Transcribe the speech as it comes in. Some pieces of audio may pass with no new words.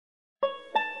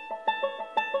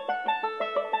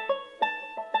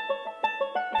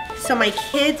So my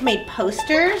kids made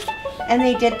posters and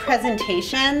they did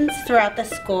presentations throughout the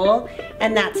school,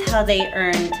 and that's how they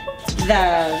earned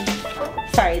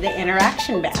the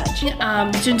interaction badge.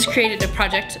 Students created a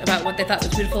project about what they thought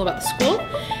was beautiful about the school,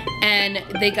 and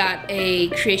they got a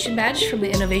creation badge from the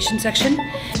innovation section.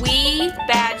 We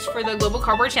badged for the Global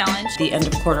Cardboard Challenge. The end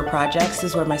of quarter projects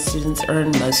is where my students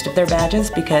earn most of their badges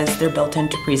because they're built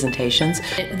into presentations.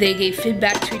 They gave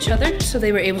feedback to each other, so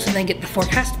they were able to then get the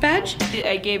forecast badge.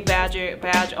 I gave badge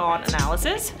on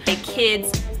analysis. The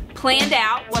kids planned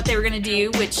out what they were going to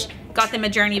do, which got them a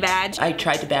journey badge. I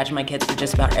tried to badge my kids for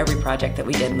just about every project that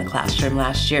we did in the classroom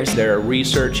last year. They're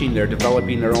researching, they're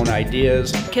developing their own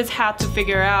ideas. Kids had to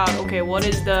figure out, okay, what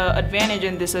is the advantage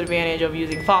and disadvantage of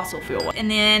using fossil fuel?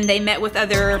 And then they met with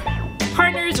other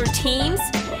partners or teams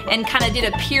and kind of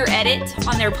did a peer edit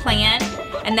on their plan,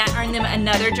 and that earned them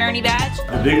another journey badge.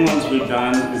 The big ones we've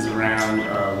done is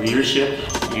around leadership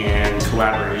and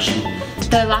collaboration.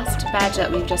 The last badge that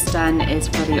we've just done is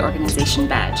for the organization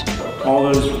badge. All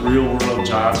those real world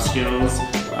job skills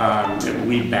that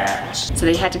we badged. So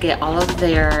they had to get all of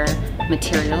their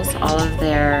materials, all of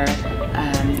their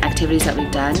activities that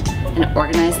we've done, and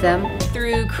organize them.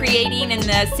 Through creating and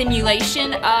the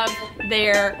simulation of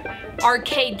their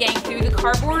arcade game through the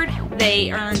cardboard,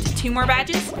 they earned 2 more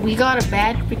badges. We got a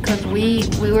badge because we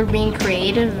were being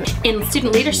creative. In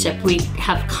student leadership, we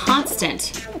have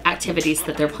constant activities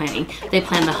that they're planning. They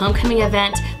plan the homecoming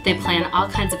event, they plan all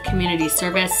kinds of community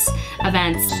service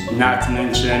events. Not to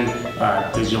mention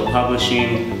digital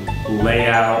publishing,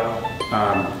 layout,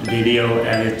 video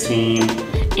editing.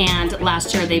 And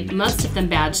last year, most of them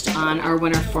badged on our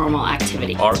winter formal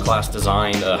activity. Our class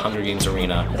designed a Hunger Games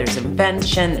arena. There's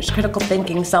invention, there's critical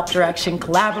thinking, self-direction,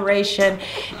 collaboration,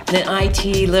 and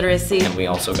IT literacy. And we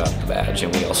also got the badge,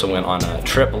 and we also went on a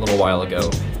trip a little while ago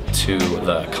to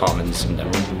the Commons in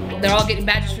Denver. They're all getting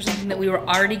badges for something that we were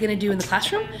already going to do in the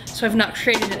classroom, so I've not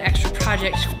created an extra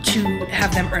project to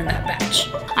have them earn that badge.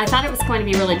 I thought it was going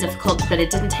to be really difficult, but it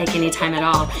didn't take any time at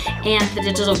all. And the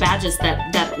digital badges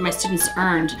that my students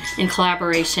earned in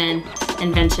collaboration,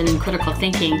 invention, and critical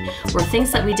thinking were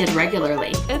things that we did regularly.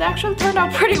 It actually turned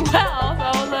out pretty well. So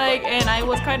I was like, and I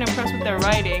was kind of impressed with their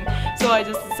writing. So I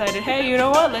just decided, hey, you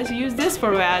know what, let's use this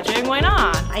for badging, why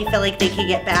not? I feel like they could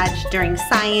get badged during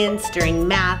science, during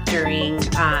math, during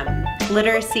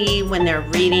literacy, when they're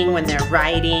reading, when they're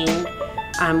writing,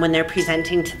 when they're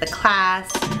presenting to the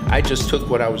class. I just took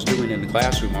what I was doing in the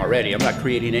classroom already. I'm not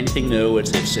creating anything new.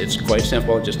 It's quite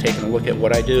simple, just taking a look at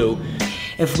what I do.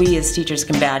 If we as teachers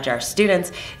can badge our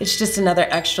students, it's just another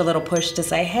extra little push to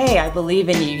say, hey, I believe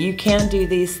in you. You can do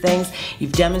these things.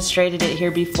 You've demonstrated it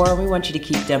here before, and we want you to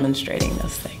keep demonstrating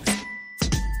those things.